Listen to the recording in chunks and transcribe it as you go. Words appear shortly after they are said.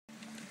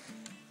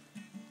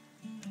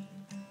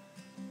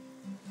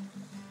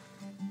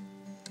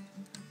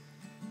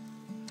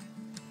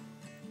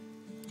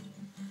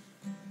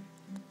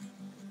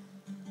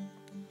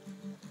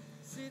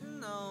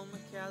Sitting on my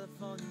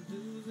California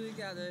blues, we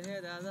gotta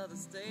head out of the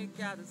state,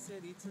 got a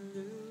city to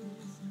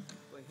lose.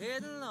 We're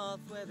heading north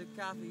where the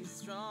coffee's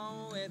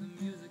strong, where the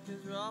music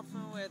is rough,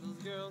 and where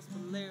those girls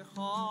play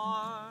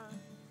hard.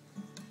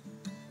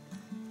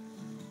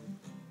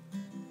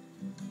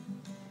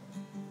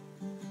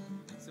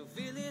 So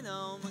feeling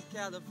on my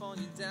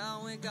California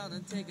down, we're gonna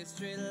take a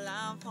straight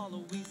line for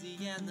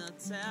Louisiana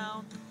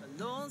town.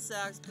 A lone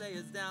sax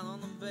player's down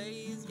on the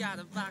bass, got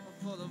a vodka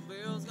full of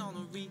beers,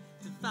 gonna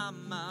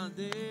redefine my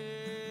day.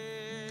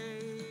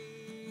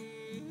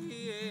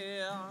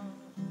 Yeah.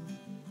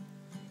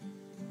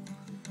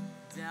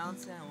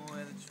 Downtown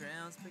where the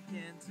trams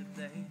begin to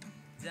play,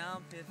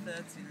 down Pier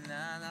 39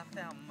 I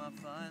found my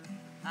fun.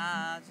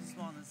 I just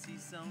wanna see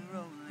some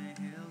rolling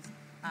hills,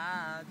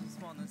 I just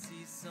wanna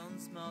see some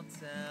small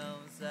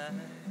town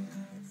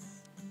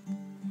sights.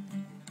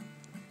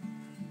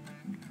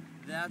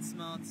 That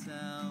small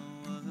town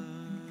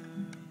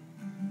world,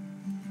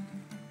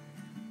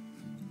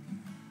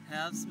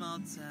 have small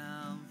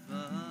town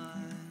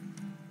fun,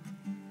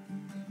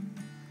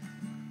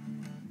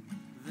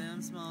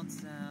 them small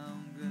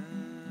town girls.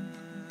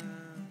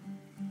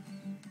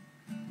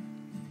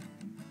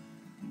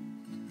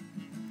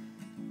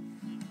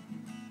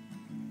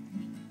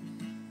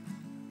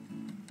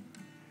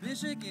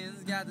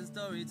 Michigan's got a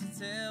story to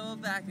tell.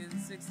 Back in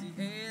 '68,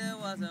 it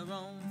was our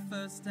own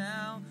first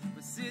town.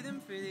 We're sitting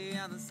pretty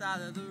on the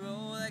side of the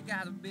road. I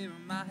got a beer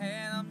in my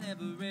hand, I'm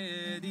never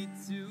ready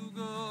to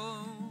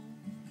go.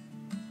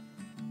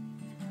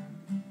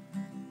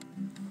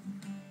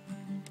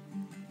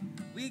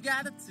 We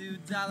got a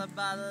 $2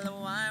 bottle of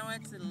wine.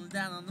 We're sitting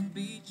down on the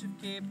beach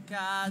of Cape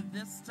Cod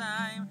this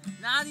time.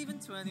 Not even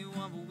 21,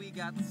 but we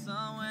got the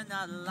sun. We're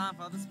not alive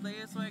for this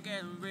place. We're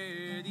getting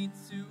ready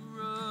to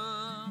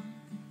run.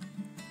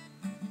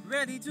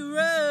 Ready to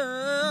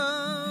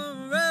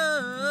run,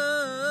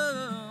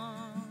 run.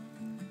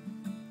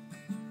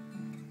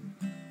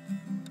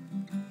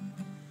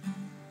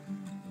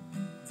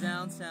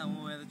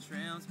 Downtown where the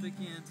trams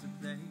begin to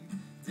play,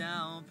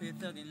 down Pier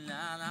 39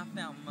 I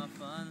found my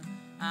fun.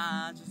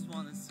 I just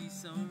wanna see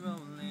some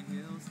rolling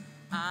hills,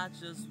 I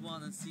just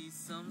wanna see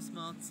some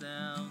small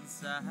town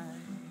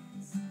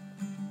sights.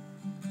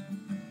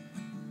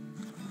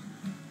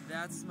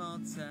 That small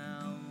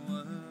town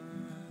world,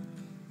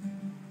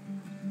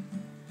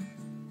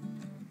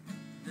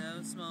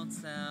 those small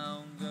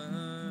town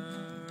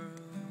girls,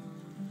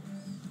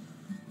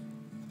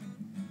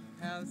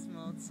 have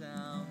small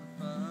town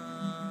fun.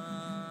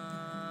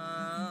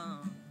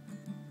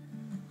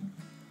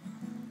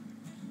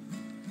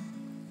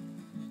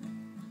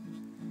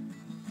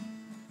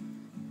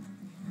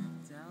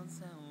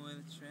 Downtown where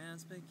the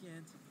trams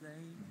begin to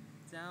play,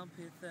 down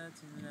Pier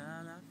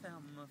 39 I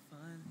found my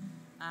fun.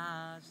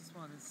 I just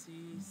wanna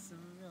see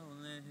some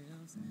rolling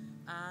hills,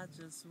 I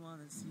just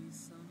wanna see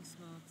some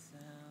small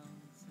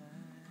town sights.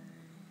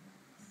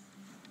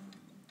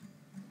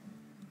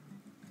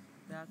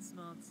 That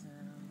small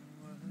town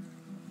world,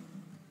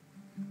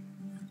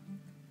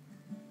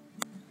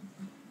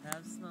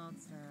 have small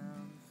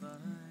town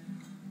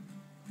fun,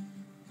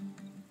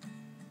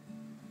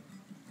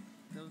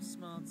 those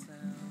small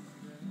town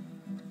girls.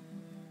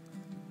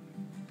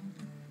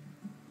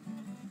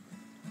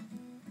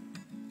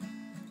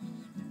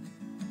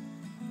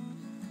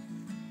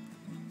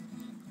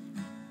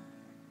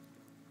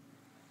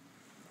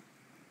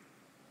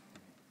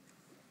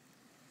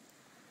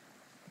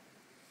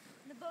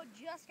 The boat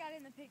just got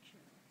in the picture.